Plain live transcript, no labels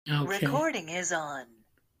Okay. Recording is on.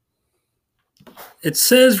 It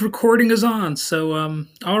says recording is on. So,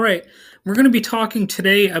 all right. We're going to be talking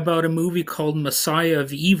today about a movie called Messiah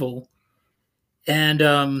of Evil.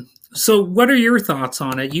 And so, what are your thoughts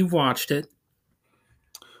on it? You've watched it.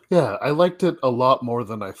 Yeah, I liked it a lot more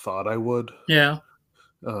than I thought I would. Yeah.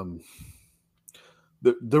 Um,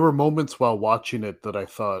 there were moments while watching it that I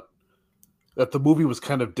thought that the movie was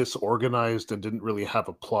kind of disorganized and didn't really have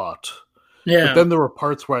a plot. But Yeah. then there were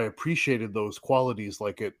parts where I appreciated those qualities,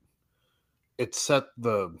 like it set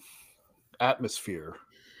the atmosphere.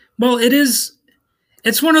 Well,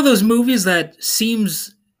 it's one of those movies that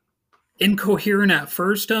seems incoherent at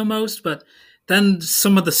first almost, but then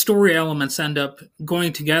some of the story elements end up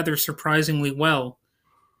going together surprisingly well.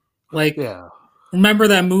 Like, Yeah, remember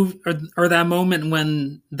that move or that moment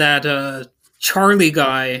when that Charlie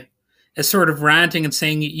guy is sort of ranting and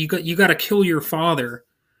saying you got to kill your father,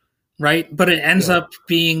 right? But it ends yeah, up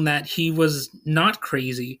being that he was not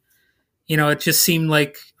crazy. It just seemed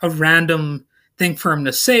like a random thing for him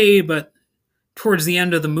to say, but towards the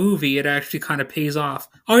end of the movie, it actually kind of pays off.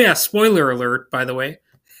 Oh yeah, spoiler alert, by the way.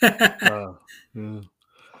 uh, yeah.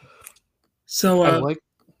 So, I like.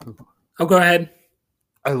 oh, go ahead.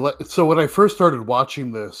 I like. So when I first started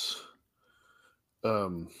watching this,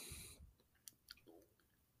 um,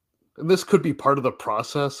 and this could be part of the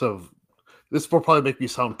process of this will probably make me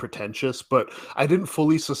sound pretentious, but I didn't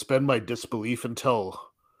fully suspend my disbelief until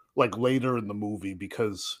like later in the movie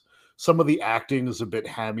because some of the acting is a bit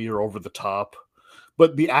hammy or over the top.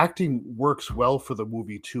 But the acting works well for the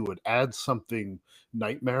movie too. It adds something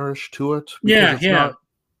nightmarish to it because Yeah, yeah,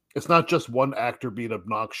 it's not just one actor being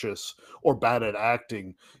obnoxious or bad at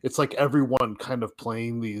acting. It's like everyone kind of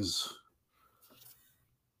playing these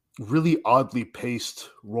really oddly paced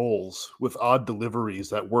roles with odd deliveries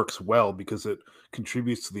that works well because it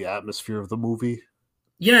contributes to the atmosphere of the movie.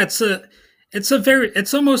 yeah.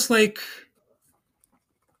 It's almost like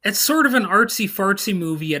it's sort of an artsy fartsy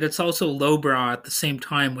movie, yet it's also lowbrow at the same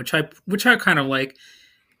time, which I kind of like.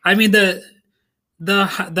 I mean the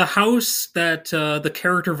house that the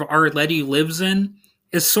character of Arletty lives in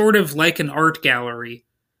is sort of like an art gallery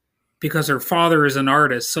because her father is an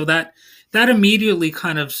artist, so that immediately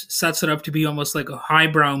kind of sets it up to be almost like a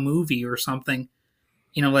highbrow movie or something,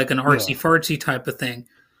 like an artsy Yeah, fartsy type of thing.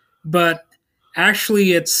 But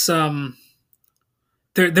actually, it's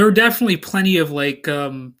there are definitely plenty of like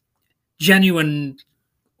genuine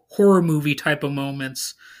horror movie type of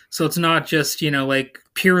moments. So it's not just, like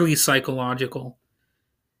purely psychological.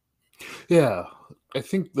 yeah. I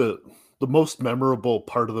think the most memorable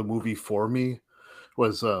part of the movie for me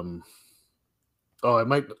was oh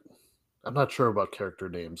I'm not sure about character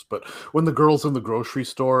names, but when the girl's in the grocery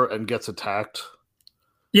store and gets attacked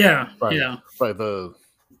Yeah, by yeah. the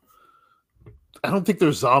I don't think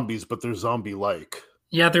they're zombies, but they're zombie like.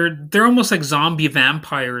 Yeah, they're almost like zombie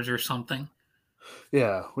vampires or something.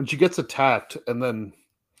 Yeah, when she gets attacked and then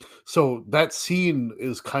so that scene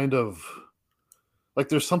is kind of like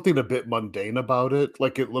there's something a bit mundane about it.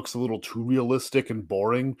 Like it looks a little too realistic and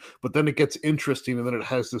boring, but then it gets interesting and then it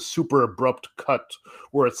has this super abrupt cut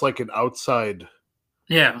where it's like an outside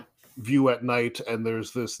Yeah. view at night and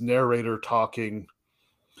there's this narrator talking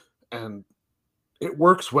and it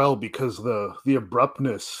works well because the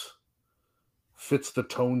abruptness fits the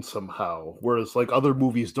tone somehow whereas like other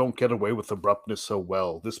movies don't get away with abruptness so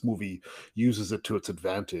well. This movie uses it to its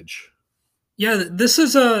advantage. Yeah, this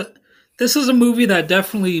is a movie that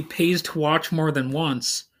definitely pays to watch more than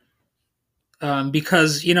once.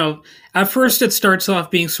 Because, at first it starts off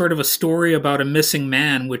being sort of a story about a missing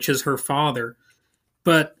man, which is her father,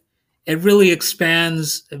 but it really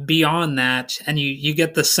expands beyond that, and you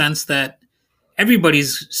get the sense that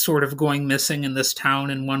everybody's sort of going missing in this town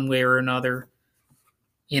in one way or another,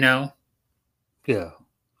 you know? Yeah,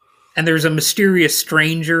 And there's a mysterious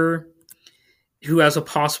stranger who has a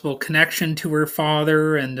possible connection to her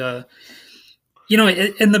father. And,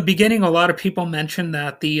 in the beginning, a lot of people mentioned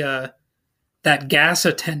that that gas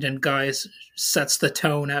attendant guy sets the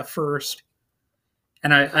tone at first.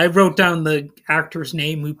 And I wrote down the actor's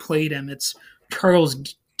name who played him. It's Charles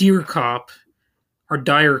Deerkop or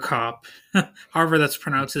Dierkop, however that's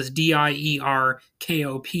pronounced, as Dierkop.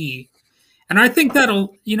 And I think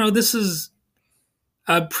this is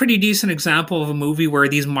a pretty decent example of a movie where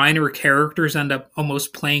these minor characters end up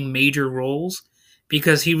almost playing major roles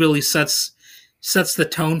because he really sets the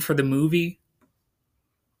tone for the movie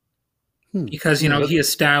because yeah, he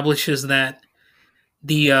establishes that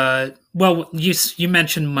the well you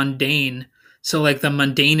mentioned mundane, so like the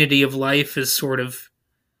mundanity of life is sort of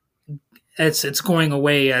it's going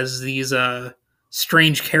away as these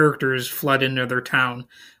strange characters flood into their town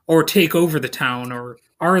or take over the town or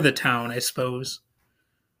are the town, I suppose.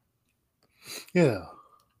 Yeah.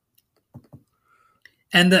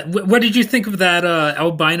 And what did you think of that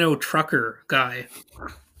albino trucker guy?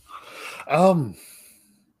 Um.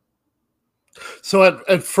 So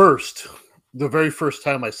at first, the very first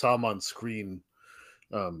time I saw him on screen,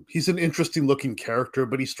 he's an interesting looking character,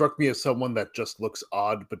 but he struck me as someone that just looks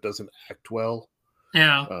odd but doesn't act well.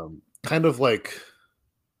 Yeah, Kind of like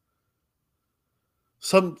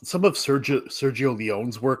some of Sergio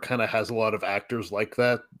Leone's work kind of has a lot of actors like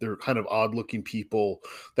that. They're kind of odd looking people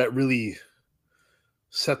that really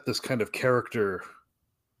set this kind of character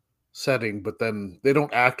setting, but then they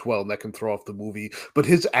don't act well, and that can throw off the movie. But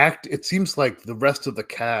his act, it seems like the rest of the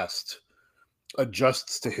cast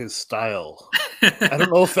adjusts to his style. I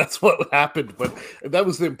don't know if that's what happened, but that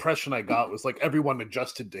was the impression I got, was like everyone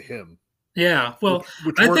adjusted to him, yeah. which Well,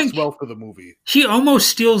 which I works think well for the movie. he almost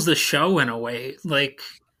steals the show in a way. Like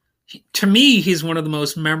to me, he's one of the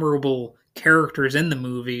most memorable characters in the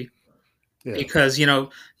movie Yeah. because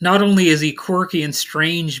not only is he quirky and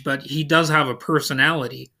strange, but he does have a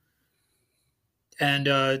personality. And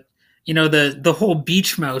the whole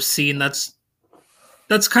beach mouse scene, that's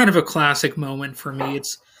kind of a classic moment for me.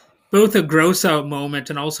 It's both a gross out moment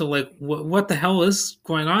and also like what the hell is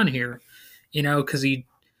going on here? Because he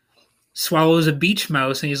swallows a beach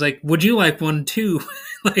mouse and he's like, "Would you like one too?"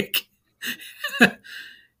 Like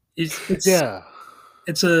it's it's Yeah.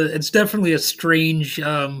 it's definitely a strange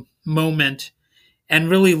moment and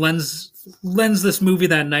really lends this movie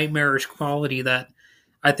that nightmarish quality that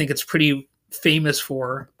I think it's pretty famous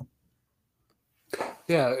for.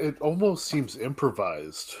 Yeah, it almost seems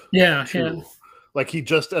improvised Yeah, yeah, too. Like he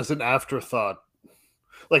just as an afterthought,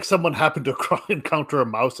 like someone happened to encounter a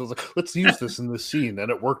mouse. I was like, let's use this in this scene,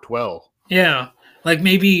 and it worked well. yeah. Like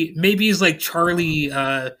maybe he's like Charlie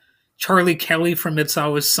Kelly from It's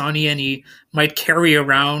Always Sunny, and he might carry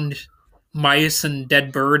around mice and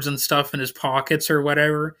dead birds and stuff in his pockets or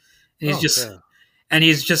whatever. And Oh yeah,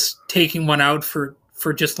 he's just taking one out for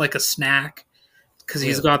just like a snack because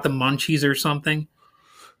he's yeah, got the munchies or something.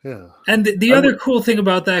 yeah. And the I other would, cool thing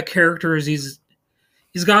about that character is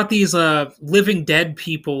he's got these living dead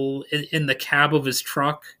people in the cab of his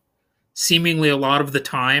truck, seemingly a lot of the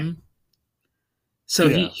time. So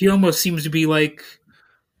yeah, he almost seems to be like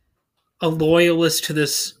a loyalist to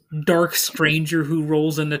this dark stranger who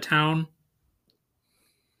rolls into town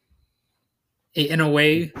in a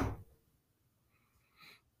way.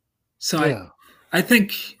 So yeah. I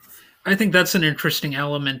think I think that's an interesting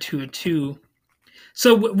element to it too.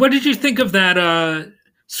 So what did you think of that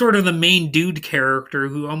sort of the main dude character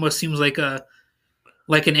who almost seems like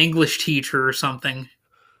an English teacher or something?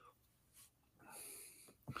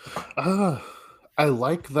 Uh, I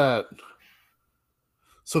like that.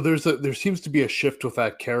 So there seems to be a shift with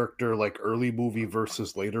that character, like early movie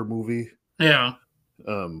versus later movie. Yeah.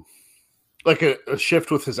 Um, like a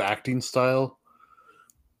shift with his acting style,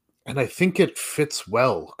 and I think it fits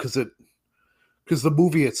well because the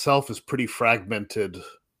movie itself is pretty fragmented,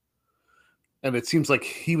 and it seems like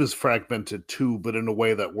he was fragmented too, but in a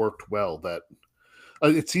way that worked well. That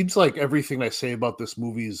it seems like everything I say about this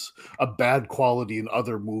movie's a bad quality in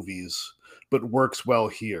other movies, but works well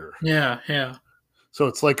here. Yeah, yeah. So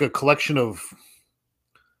it's like a collection of,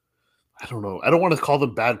 I don't know. I don't want to call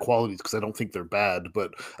them bad qualities because I don't think they're bad,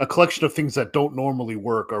 but a collection of things that don't normally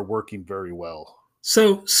work are working very well.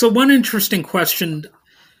 So one interesting question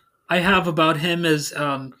I have about him is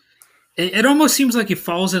it almost seems like he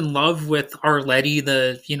falls in love with Arletty,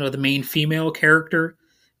 the main female character,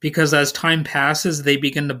 because as time passes, they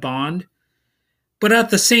begin to bond. But at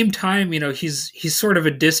the same time, he's sort of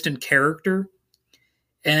a distant character,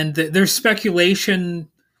 and there's speculation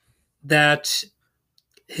that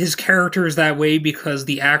his character is that way because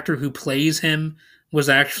the actor who plays him was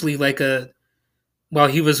actually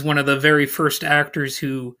he was one of the very first actors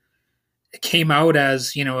who came out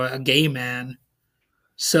as a gay man.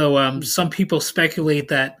 So Hmm. some people speculate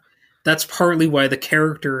that that's partly why the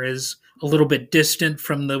character is a little bit distant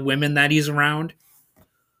from the women that he's around.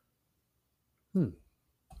 Hmm.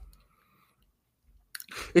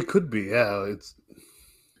 It could be, yeah. It's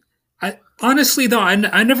I honestly though I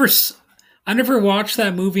never watched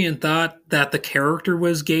that movie and thought that the character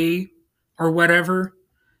was gay or whatever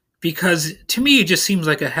because to me it just seems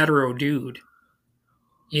like a hetero dude,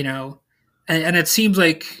 you know, and it seems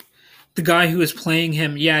like the guy who was playing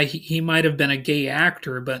him, yeah, he might have been a gay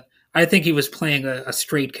actor, but I think he was playing a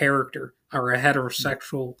straight character or a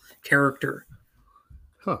heterosexual character.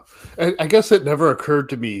 huh. I guess it never occurred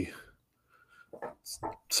to me.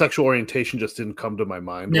 Sexual orientation just didn't come to my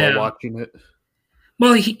mind while Yeah. watching it.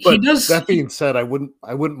 Well, he But does. that being said, I wouldn't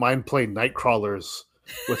mind playing Nightcrawlers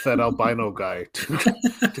with that albino guy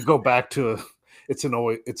to go back to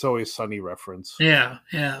it's always sunny reference. Yeah,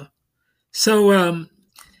 yeah. So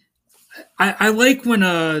I like when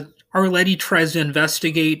Arletty tries to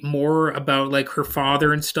investigate more about like her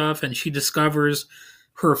father and stuff, and she discovers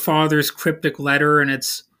her father's cryptic letter, and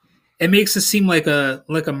it makes it seem like a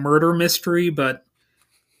murder mystery, but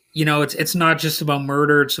you know it's not just about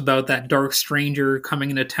murder; it's about that dark stranger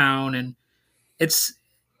coming into town, and it's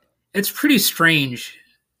it's pretty strange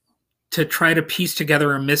to try to piece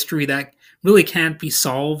together a mystery that really can't be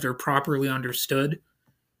solved or properly understood.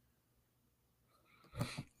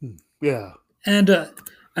 Yeah. And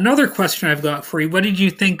another question I've got for you: what did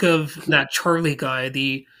you think of that Charlie guy,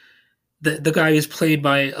 the guy who's played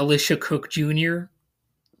by Alicia Cook Jr.?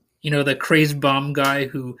 You know, the crazed bum guy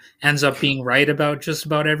who ends up being right about just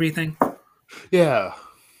about everything. Yeah.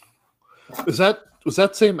 Was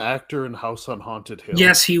that same actor in House on Haunted Hill?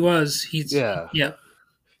 Yes, he was. He's Yeah. yeah,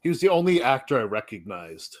 He was the only actor I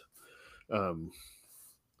recognized. Um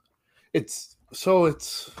it's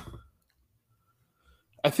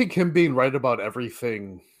I think him being right about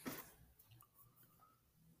everything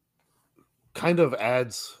kind of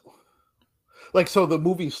adds like so the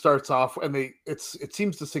movie starts off and it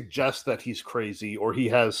seems to suggest that he's crazy or he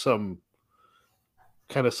has some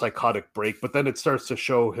kind of psychotic break, but then it starts to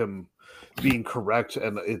show him being correct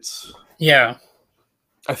and yeah,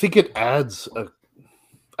 I think it adds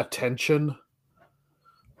a tension.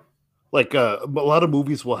 Like a lot of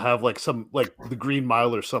movies will have like some like the Green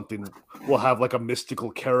Mile or something will have like a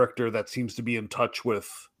mystical character that seems to be in touch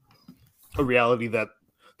with a reality that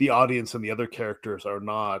the audience and the other characters are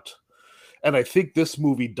not. And I think this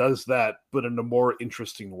movie does that, but in a more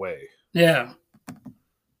interesting way. yeah.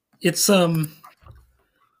 It's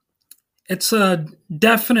it's a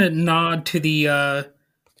definite nod to the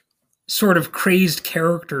sort of crazed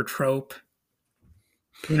character trope.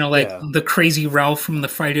 You know, like Yeah, the crazy Ralph from the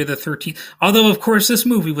Friday the 13th. Although, of course, this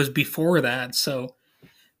movie was before that. So,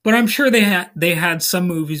 but I'm sure they had some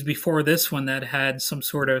movies before this one that had some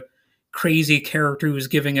sort of crazy character who was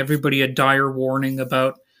giving everybody a dire warning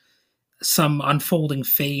about some unfolding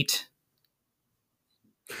fate.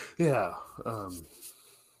 yeah,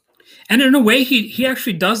 And in a way, he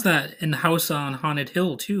actually does that in House on Haunted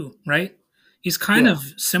Hill too, right? He's kind yeah,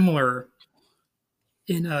 of similar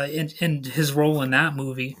in his role in that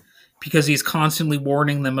movie because he's constantly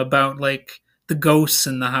warning them about like the ghosts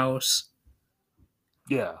in the house.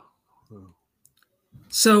 yeah,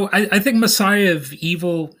 So I think Messiah of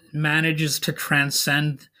Evil manages to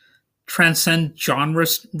transcend genre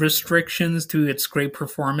restrictions through its great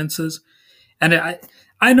performances. And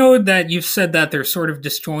I know that you've said that they're sort of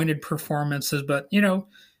disjointed performances, but you know,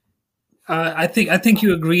 I think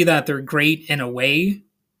you agree that they're great in a way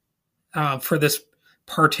for this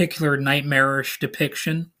particular nightmarish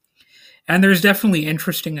depiction. And there's definitely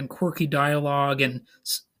interesting and quirky dialogue and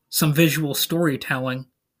some visual storytelling.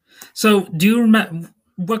 So, do you remember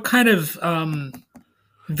what kind of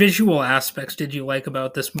visual aspects did you like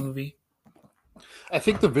about this movie? I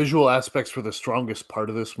think the visual aspects were the strongest part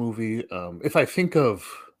of this movie. If I think of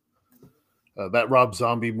that Rob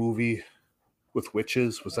Zombie movie with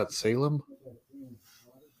witches, was that Salem?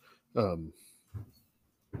 Um,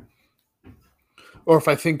 or if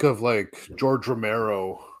I think of like George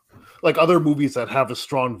Romero, like other movies that have a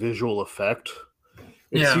strong visual effect,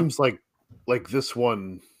 it Yeah, seems like this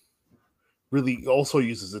one really also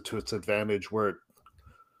uses it to its advantage, where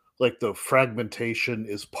like the fragmentation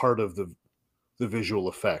is part of the visual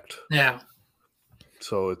effect. yeah,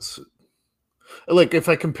 So it's like if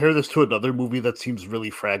I compare this to another movie that seems really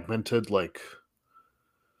fragmented, like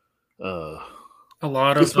uh a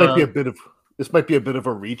lot of. this might be a bit of this might be a bit of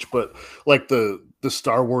a reach, but like the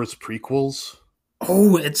Star Wars prequels.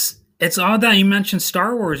 Oh, it's odd that you mentioned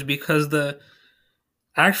Star Wars because the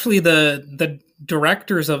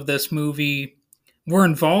directors of this movie were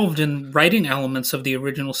involved in writing elements of the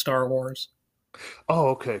original Star Wars. Oh,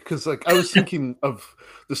 okay. Because like I was thinking of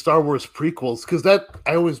the Star Wars prequels, because that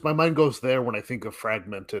I always my mind goes there when I think of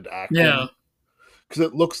fragmented Yeah, acting, because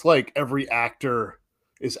it looks like every actor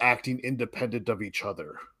is acting independent of each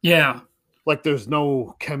other. yeah. Like there's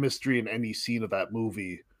no chemistry in any scene of that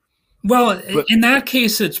movie. Well, But in that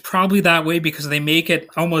case, it's probably that way because they make it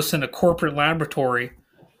almost in a corporate laboratory.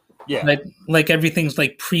 yeah, Like everything's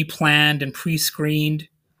like pre-planned and pre-screened,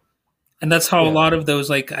 and that's how a yeah, lot of those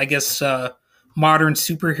like I guess modern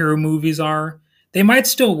superhero movies are. They might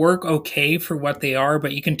still work okay for what they are,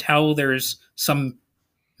 but you can tell there's some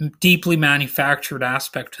deeply manufactured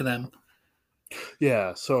aspect to them.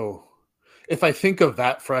 yeah. So if I think of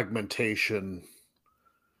that fragmentation,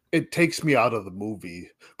 it takes me out of the movie.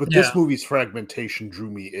 But Yeah, this movie's fragmentation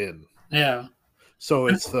drew me in. yeah, So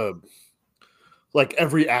it's the like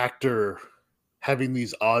every actor having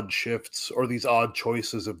these odd shifts or these odd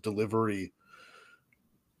choices of delivery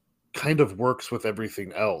kind of works with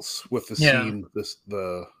everything else, with the yeah, scene, this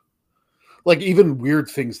the like even weird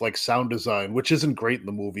things like sound design, which isn't great in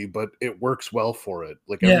the movie, but it works well for it.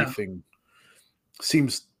 Like yeah. everything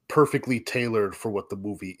seems perfectly tailored for what the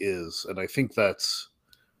movie is, and I think that's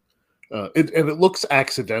and it looks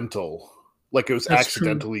accidental, like it was That's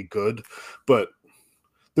true. accidentally good, but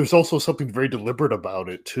there's also something very deliberate about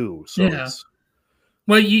it too. So Yeah. it's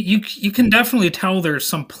Well, you can definitely tell there's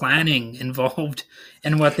some planning involved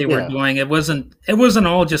in what they were yeah, doing. It wasn't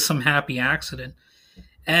all just some happy accident.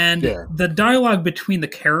 And yeah, the dialogue between the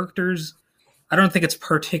characters, I don't think it's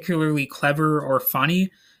particularly clever or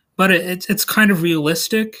funny, but it's kind of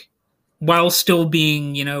realistic while still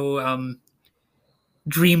being,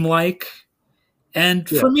 dreamlike. And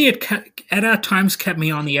yeah, for me, it at times kept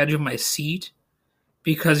me on the edge of my seat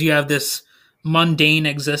because you have this mundane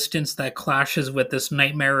existence that clashes with this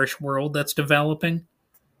nightmarish world that's developing.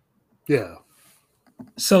 yeah,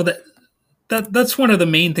 So that's one of the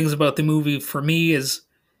main things about the movie for me is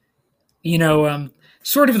you know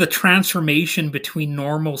sort of the transformation between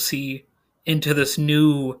normalcy into this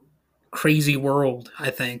new crazy world. I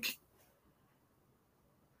think.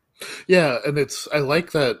 yeah. And it's I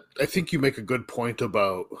like that. I think you make a good point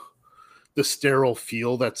about the sterile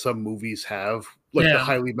feel that some movies have, like the Yeah,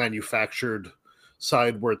 highly manufactured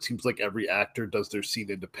side where it seems like every actor does their scene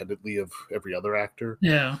independently of every other actor.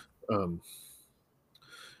 yeah, Um,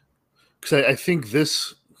 because I think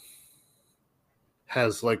this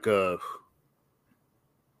has like a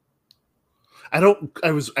I don't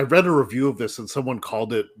I read a review of this and someone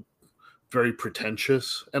called it very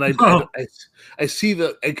pretentious, and oh I see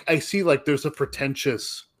that I see like there's a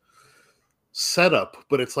pretentious setup,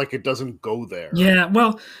 but it's like it doesn't go there. yeah.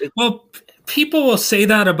 Well, It people will say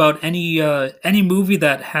that about any movie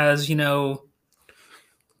that has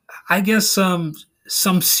I guess some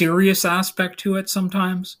serious aspect to it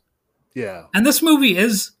sometimes. yeah, And this movie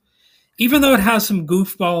is, even though it has some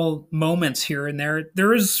goofball moments here and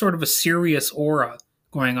there is sort of a serious aura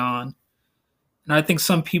going on. And I think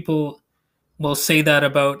some people will say that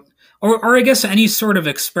about, or I guess any sort of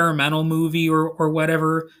experimental movie or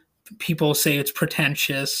whatever. People say it's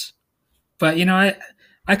pretentious, but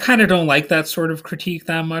I kind of don't like that sort of critique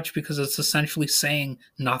that much because it's essentially saying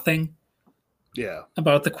nothing yeah,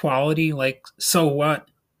 about the quality. Like, so what?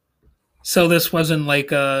 So this wasn't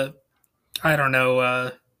like I don't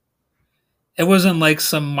know, it wasn't like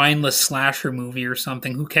some mindless slasher movie or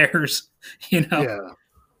something. Who cares? You know, yeah,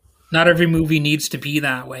 not every movie needs to be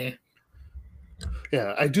that way.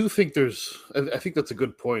 yeah. I do think I think that's a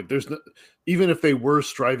good point. There's no, even if they were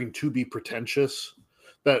striving to be pretentious,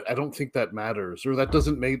 that I don't think that matters, or that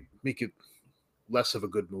doesn't make it less of a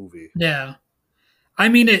good movie. Yeah, I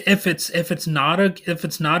mean, if it's not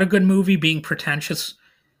a good movie, being pretentious,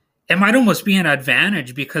 it might almost be an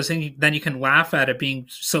advantage because then you can laugh at it being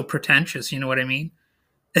so pretentious. You know what I mean?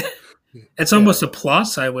 It's Yeah, almost a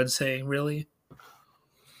plus, I would say, really,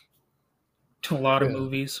 to a lot of yeah,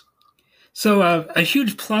 movies. So a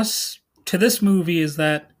huge plus to this movie is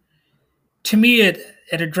that to me it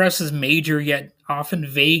addresses major yet often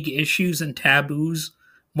vague issues and taboos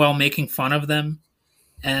while making fun of them.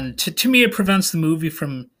 And to me, it prevents the movie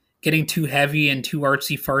from getting too heavy and too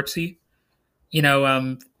artsy fartsy. You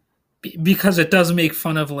know, because it does make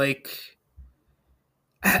fun of like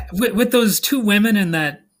with those two women and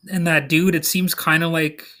that dude. It seems kind of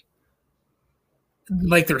like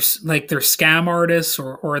they're scam artists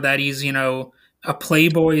or that he's a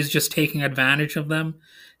playboy is just taking advantage of them.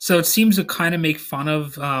 So it seems to kind of make fun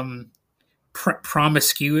of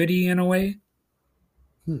promiscuity in a way.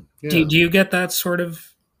 Do, yeah, do you get that sort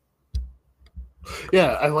of?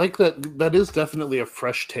 yeah. I like that. That is definitely a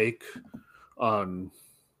fresh take on.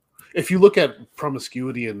 If you look at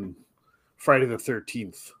promiscuity in Friday the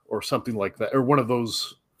 13th or something like that, or one of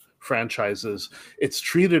those franchises, it's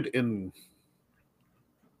treated in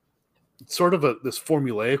sort of this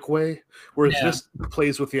formulaic way, whereas Yeah, this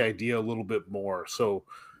plays with the idea a little bit more. So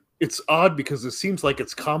it's odd because it seems like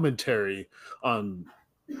it's commentary on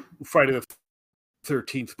Friday the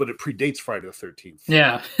 13th, but it predates Friday the 13th.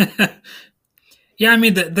 yeah. Yeah, I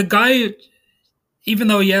mean the guy, even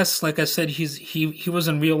though yes, like I said, he was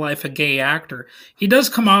in real life a gay actor, he does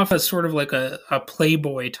come off as sort of like a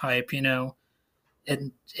playboy type, in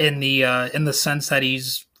the sense that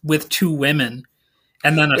he's with two women,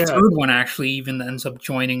 and then a Yeah, third one actually even ends up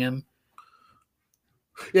joining him.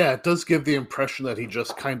 Yeah, it does give the impression that he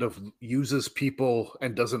just kind of uses people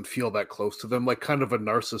and doesn't feel that close to them, like kind of a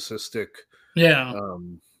narcissistic Yeah.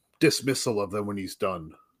 um, dismissal of them when he's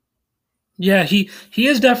done. Yeah, he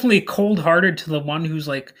is definitely cold-hearted to the one who's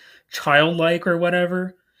like childlike or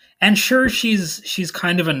whatever. And sure she's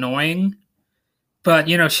kind of annoying, but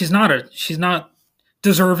she's not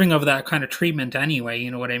deserving of that kind of treatment anyway, you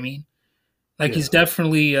know what I mean? Like Yeah, he's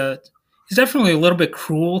definitely a little bit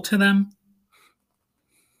cruel to them.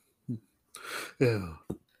 yeah.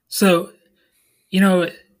 So, you know,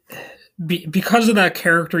 because of that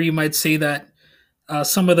character, you might say that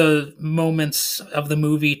some of the moments of the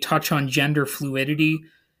movie touch on gender fluidity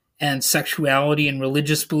and sexuality and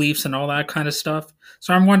religious beliefs and all that kind of stuff.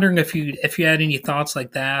 So I'm wondering if you had any thoughts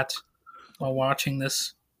like that while watching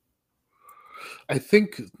this. I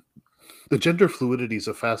think the gender fluidity is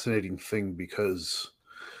a fascinating thing because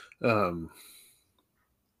um,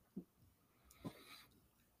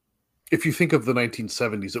 if you think of the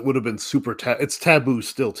 1970s, it would have been it's taboo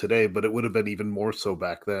still today, but it would have been even more so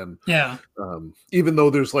back then. Yeah, Even though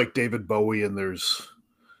there's like David Bowie and there's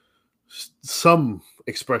some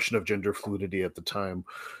expression of gender fluidity at the time.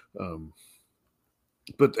 Um,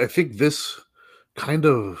 but I think this kind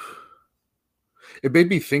of it made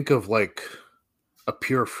me think of like a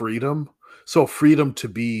pure freedom. So freedom to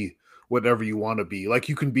be whatever you want to be. Like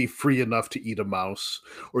you can be free enough to eat a mouse,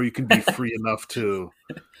 or you can be free enough to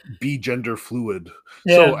be gender fluid.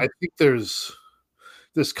 yeah. So I think there's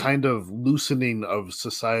this kind of loosening of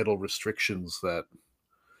societal restrictions that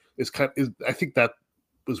I think that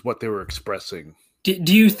was what they were expressing.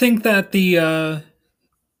 Do you think that the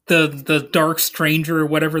dark stranger or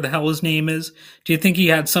whatever the hell his name is, do you think he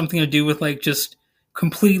had something to do with like just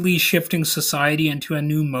completely shifting society into a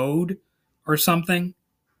new mode or something?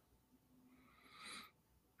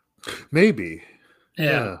 Maybe. Yeah.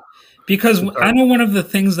 Yeah. Because The I dark know one of the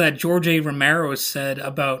things that George A. Romero said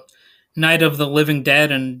about Night of the Living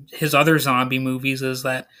Dead and his other zombie movies is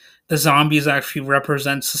that the zombies actually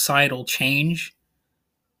represent societal change.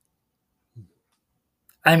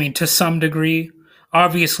 I mean, to some degree.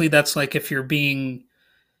 Obviously, that's like if you're being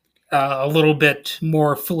a little bit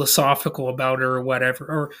more philosophical about it or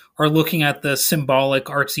whatever, or looking at the symbolic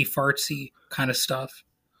artsy fartsy kind of stuff,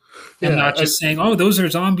 and yeah, not just saying, "Oh, those are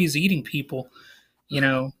zombies eating people." You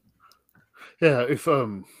know? yeah, if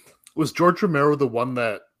was George Romero the one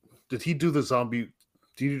that did he do the zombie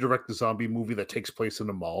did he direct the zombie movie that takes place in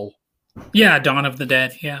a mall? Yeah, Dawn of the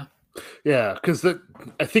Dead. Yeah. Yeah, because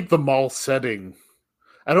I think the mall setting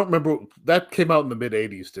I don't remember that came out in the mid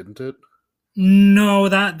 '80s, didn't it? No,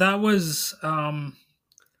 that was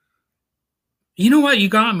you know what, you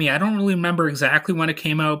got me. I don't really remember exactly when it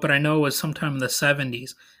came out, but I know it was sometime in the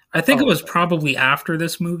 70s. I think it Oh, was okay. probably after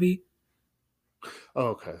this movie. Oh,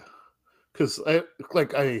 okay. Because I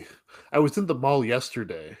was in the mall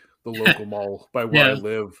yesterday, the local mall by where I Yeah.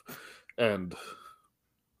 live, and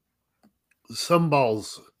some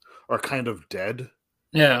malls are kind of dead.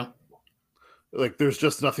 Yeah. Like there's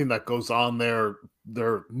just nothing that goes on there.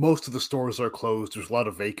 There, most of the stores are closed. There's a lot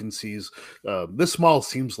of vacancies. This mall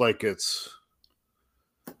seems like it's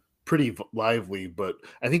pretty lively, but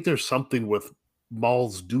I think there's something with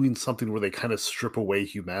malls doing something where they kind of strip away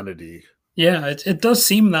humanity. Yeah, it does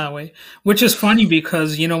seem that way, which is funny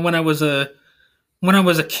because when I was a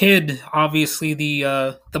kid, obviously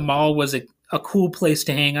the mall was a cool place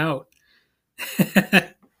to hang out.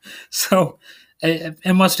 So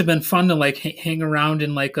it must have been fun to like hang around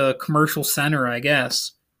in like a commercial center, I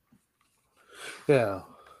guess. Yeah,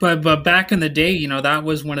 But back in the day, that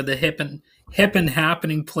was one of the hip and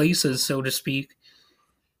happening places, so to speak.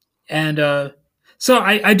 And so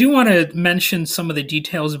I do want to mention some of the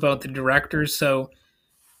details about the directors. So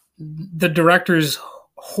the directors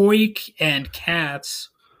Hoyk and Katz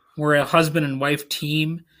were a husband and wife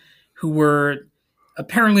team who were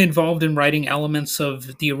apparently involved in writing elements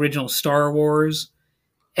of the original Star Wars,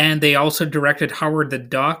 and they also directed Howard the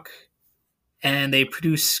Duck, and they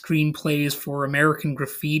produced screenplays for American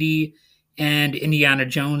Graffiti and Indiana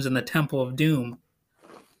Jones and the Temple of Doom.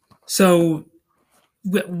 So,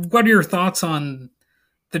 what are your thoughts on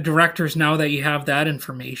the directors now that you have that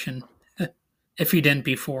information, if you didn't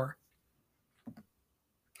before?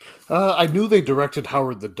 I knew they directed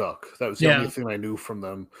Howard the Duck. That was the only Yeah. thing I knew from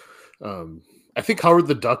them. Um, I think Howard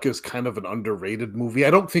the Duck is kind of an underrated movie. I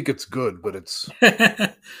don't think it's good, but it's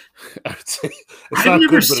I've I would say it's not never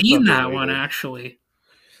good, but it's seen that one underrated. actually.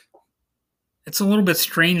 It's a little bit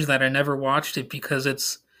strange that I never watched it because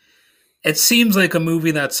it seems like a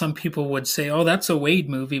movie that some people would say, "Oh, that's a Wade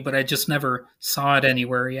movie," but I just never saw it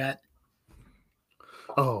anywhere yet.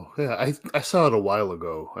 Oh yeah, I saw it a while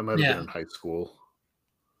ago. I might have been Yeah. in high school.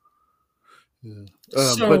 Yeah. Um,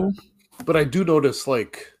 but So, but I do notice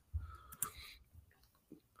like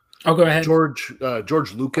I'll go ahead.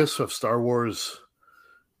 George Lucas of Star Wars.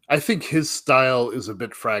 I think his style is a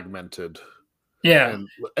bit fragmented, Yeah.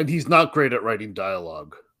 and he's not great at writing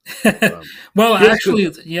dialogue. Um, Well, he has good,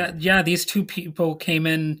 actually, yeah, yeah. These two people came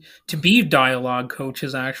in to be dialogue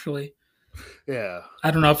coaches. Actually, yeah,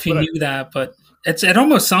 I don't know if you but knew that, but it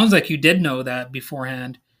almost sounds like you did know that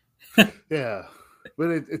beforehand. yeah, but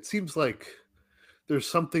it seems like there's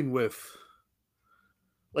something with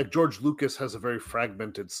like George Lucas has a very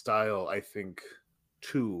fragmented style, I think,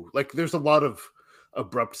 too. Like there's a lot of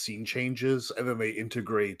abrupt scene changes and then they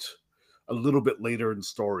integrate a little bit later in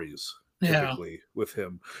stories Yeah, typically with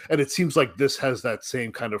him. And it seems like this has that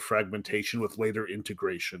same kind of fragmentation with later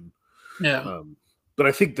integration. yeah, Um, but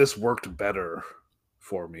I think this worked better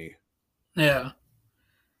for me. yeah.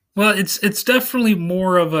 Well, it's definitely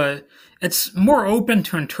more of a it's more open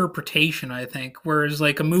to interpretation, I think. Whereas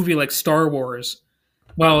like a movie like Star Wars,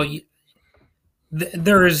 well,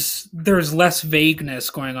 there's less vagueness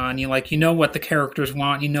going on. You know what the characters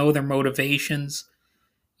want, you know their motivations.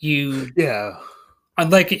 You Yeah.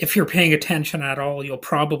 Unlike if you're paying attention at all, you'll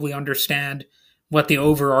probably understand what the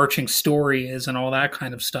overarching story is and all that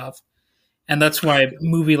kind of stuff. And that's why a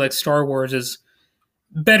movie like Star Wars is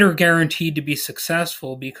better guaranteed to be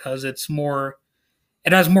successful because it has more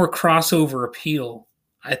crossover appeal,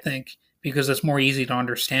 I think, because it's more easy to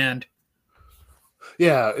understand.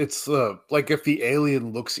 Yeah, it's like if the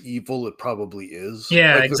alien looks evil, it probably is.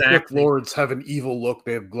 Yeah, Like the Sith exactly. Lords have an evil look.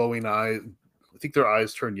 They have glowing eyes. I think their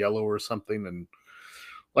eyes turn yellow or something, and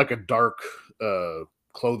like a dark uh,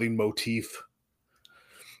 clothing motif.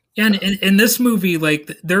 And in this movie,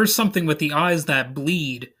 like there's something with the eyes that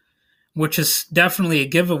bleed, which is definitely a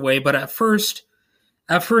giveaway. But at first,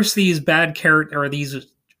 these bad character or these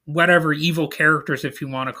whatever evil characters, if you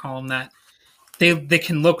want to call them that, they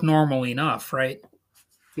can look normal enough, right?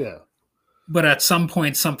 Yeah, But at some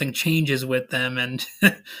point, something changes with them, and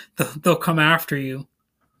they'll come after you.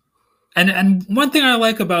 And one thing I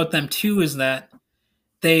like about them too is that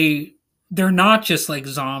they they're not just like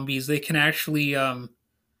zombies. They can actually plan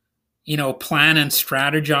and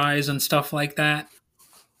strategize and stuff like that,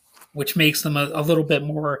 which makes them a little bit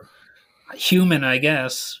more human, I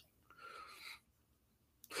guess.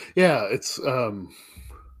 yeah. It's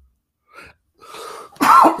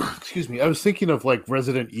excuse me. I was thinking of like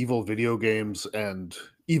Resident Evil video games and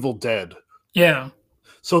Evil Dead. Yeah,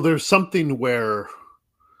 So there's something where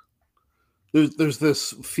there's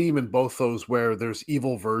this theme in both those where there's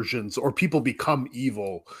evil versions or people become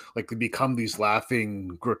evil, like they become these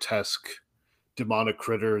laughing, grotesque, demonic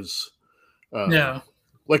critters. Um, yeah,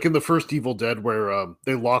 like in the first Evil Dead, where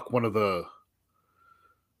they lock that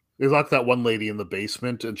one lady in the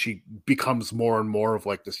basement, and she becomes more and more of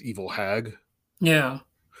like this evil hag. yeah.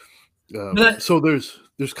 But So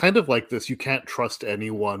there's kind of like this. You can't trust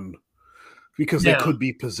anyone because they yeah, could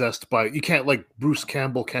be possessed by. You can't like Bruce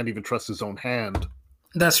Campbell can't even trust his own hand.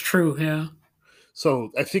 that's true. Yeah,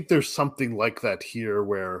 So I think there's something like that here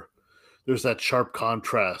where there's that sharp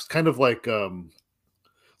contrast, kind of like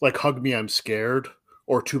Hug Me I'm Scared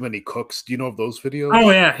or Too Many Cooks. Do you know of those oh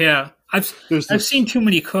videos? yeah, yeah. There's I've seen this too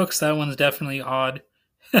many cooks. That one's definitely odd.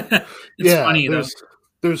 It's yeah, funny though.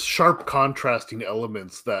 there's sharp contrasting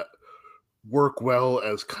elements that work well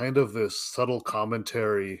as kind of this subtle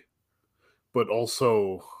commentary, but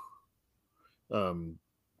also um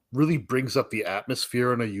really brings up the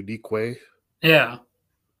atmosphere in a unique way. Yeah.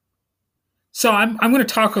 So I'm going to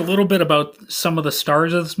talk a little bit about some of the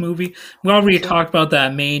stars of this movie. We already Sure. talked about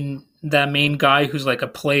that main guy who's like a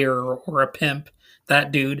player or a pimp,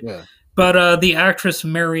 that dude. Yeah. But the actress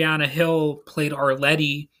Mariana Hill played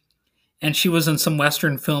Arletty, and she was in some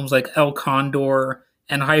Western films like El Condor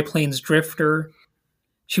and High Plains Drifter.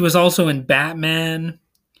 She was also in Batman,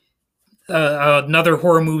 another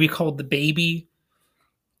horror movie called The Baby.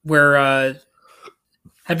 Where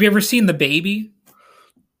have you ever seen The Baby?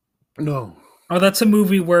 No. Oh, that's a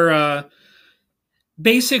movie where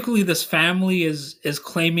basically this family is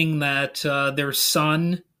claiming that their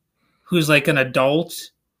son, who's like an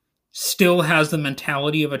adult, still has the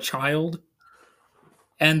mentality of a child,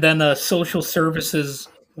 and then a social services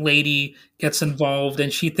lady gets involved,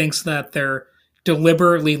 and she thinks that they're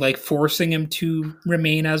deliberately like forcing him to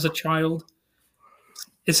remain as a child.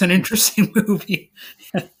 It's an interesting movie.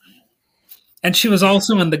 And she was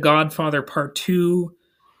also in The Godfather Part 2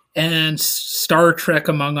 and Star Trek,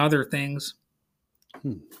 among other things.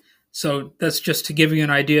 Hmm. So that's just to give you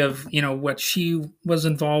an idea of what she was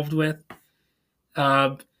involved with.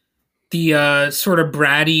 Uh, the sort of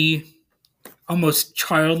bratty, almost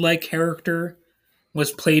childlike character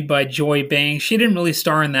was played by Joy Bang. She didn't really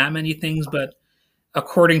star in that many things, but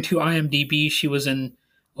according to IMDb, she was in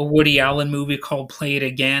a Woody Allen movie called Play It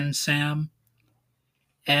Again, Sam.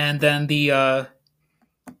 And then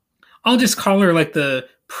I'll just call her like the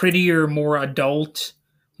prettier, more adult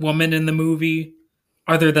woman in the movie,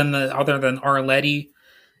 other than Arletty.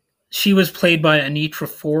 She was played by Anitra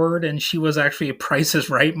Ford, and she was actually a Price is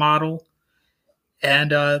Right model.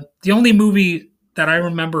 And the only movie that I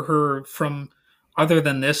remember her from other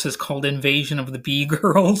than this is called Invasion of the Bee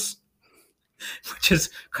Girls, which is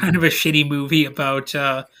kind of a shitty movie about,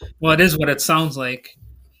 well, it is what it sounds like.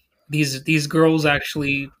 These girls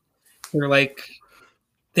actually, they're like,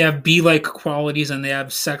 they have bee like qualities and they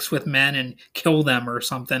have sex with men and kill them or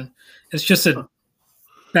something. It's just a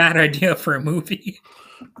bad idea for a movie.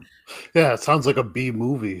 Yeah, it sounds like a B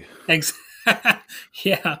movie. Ex-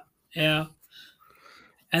 yeah, yeah.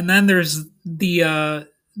 And then there's the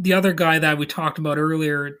other guy that we talked about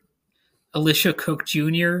earlier, Alicia Cook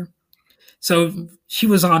Jr. So she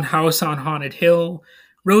was on House on Haunted Hill,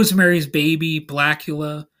 Rosemary's Baby,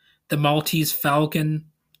 Blackula, The Maltese Falcon.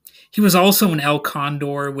 He was also in El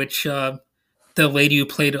Condor, which the lady who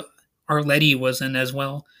played Arletty was in as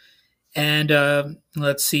well. And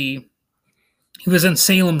let's see, he was in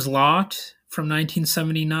Salem's Lot from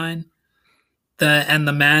 1979,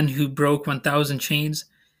 the Man Who Broke 1,000 Chains,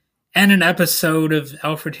 and an episode of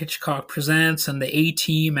Alfred Hitchcock Presents and the A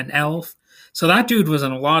Team and Elf. So that dude was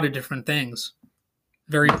in a lot of different things.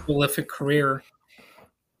 Very prolific career.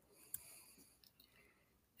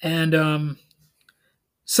 And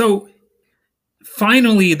so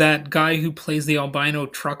finally, that guy who plays the albino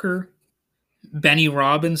trucker, Benny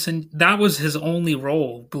Robinson, that was his only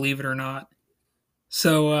role, believe it or not.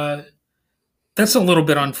 So that's a little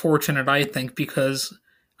bit unfortunate, I think, because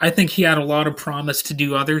I think he had a lot of promise to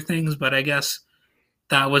do other things, but I guess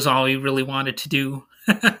that was all he really wanted to do.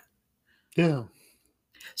 Yeah.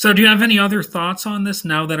 So, do you have any other thoughts on this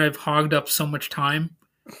now that I've hogged up so much time?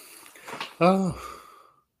 Uh,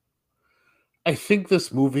 I think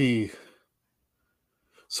this movie.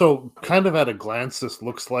 So, kind of at a glance, this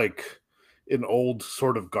looks like an old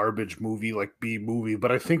sort of garbage movie, like B movie,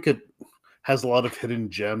 but I think it has a lot of hidden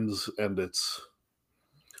gems and it's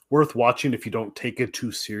worth watching if you don't take it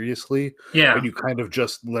too seriously Yeah. and you kind of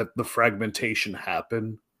just let the fragmentation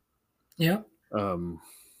happen. Yeah. Um,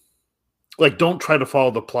 like, don't try to follow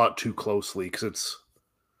the plot too closely because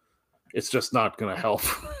it's just not going to help.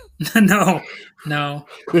 No. No.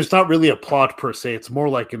 There's not really a plot per se. It's more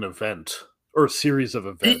like an event or a series of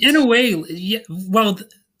In events. a way, yeah. Well,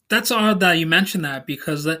 that's odd that you mentioned that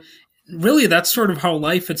because really that's sort of how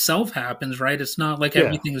life itself happens, right? It's not like Yeah.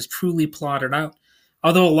 everything is truly plotted out,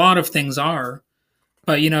 although a lot of things are.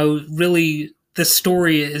 But really, this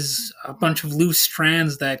story is a bunch of loose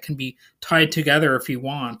strands that can be tied together if you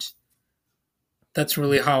want. That's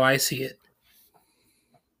really how I see it.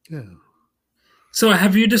 Yeah. So,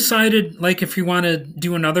 have you decided, like, if you want to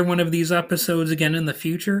do another one of these episodes again in the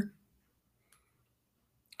future?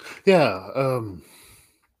 Yeah.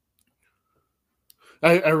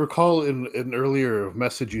 I recall in an earlier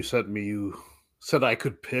message you sent me, you said I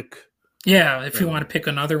could pick. Yeah, if you want Um, to pick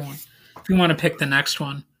another one. If you want to pick the next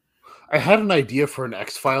one. I had an idea for an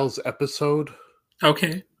X-Files episode,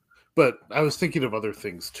 Okay. but I was thinking of other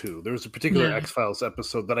things too. There was a particular Yeah. X-Files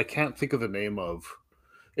episode that I can't think of the name of.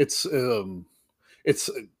 It's it's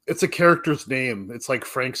it's a character's name. It's like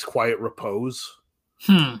Frank's Quiet Repose.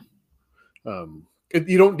 Hmm.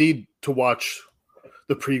 You don't need to watch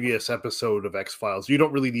the previous episode of X-Files. You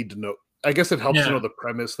don't really need to know. I guess it helps to know Yeah. the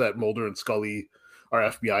premise that Mulder and Scully are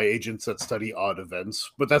FBI agents that study odd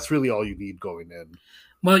events, but that's really all you need going in.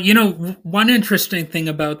 Well, one interesting thing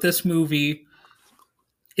about this movie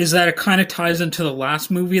is that it kind of ties into the last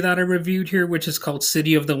movie that I reviewed here, which is called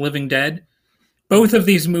City of the Living Dead. Both of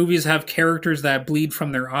these movies have characters that bleed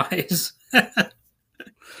from their eyes.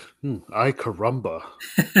 Ay caramba.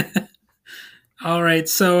 All right,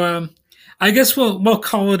 so I guess we'll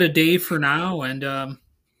call it a day for now, and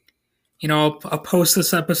I'll post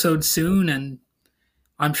this episode soon, and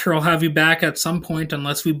I'm sure I'll have you back at some point,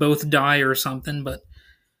 unless we both die or something. But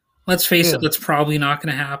let's face it, Yeah, that's probably not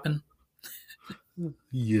going to happen.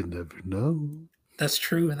 you never know. That's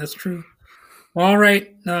true. That's true. Well, all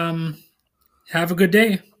right. Have a good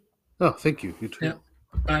day. Oh, thank you. You Yeah. too.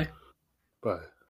 Bye. Bye.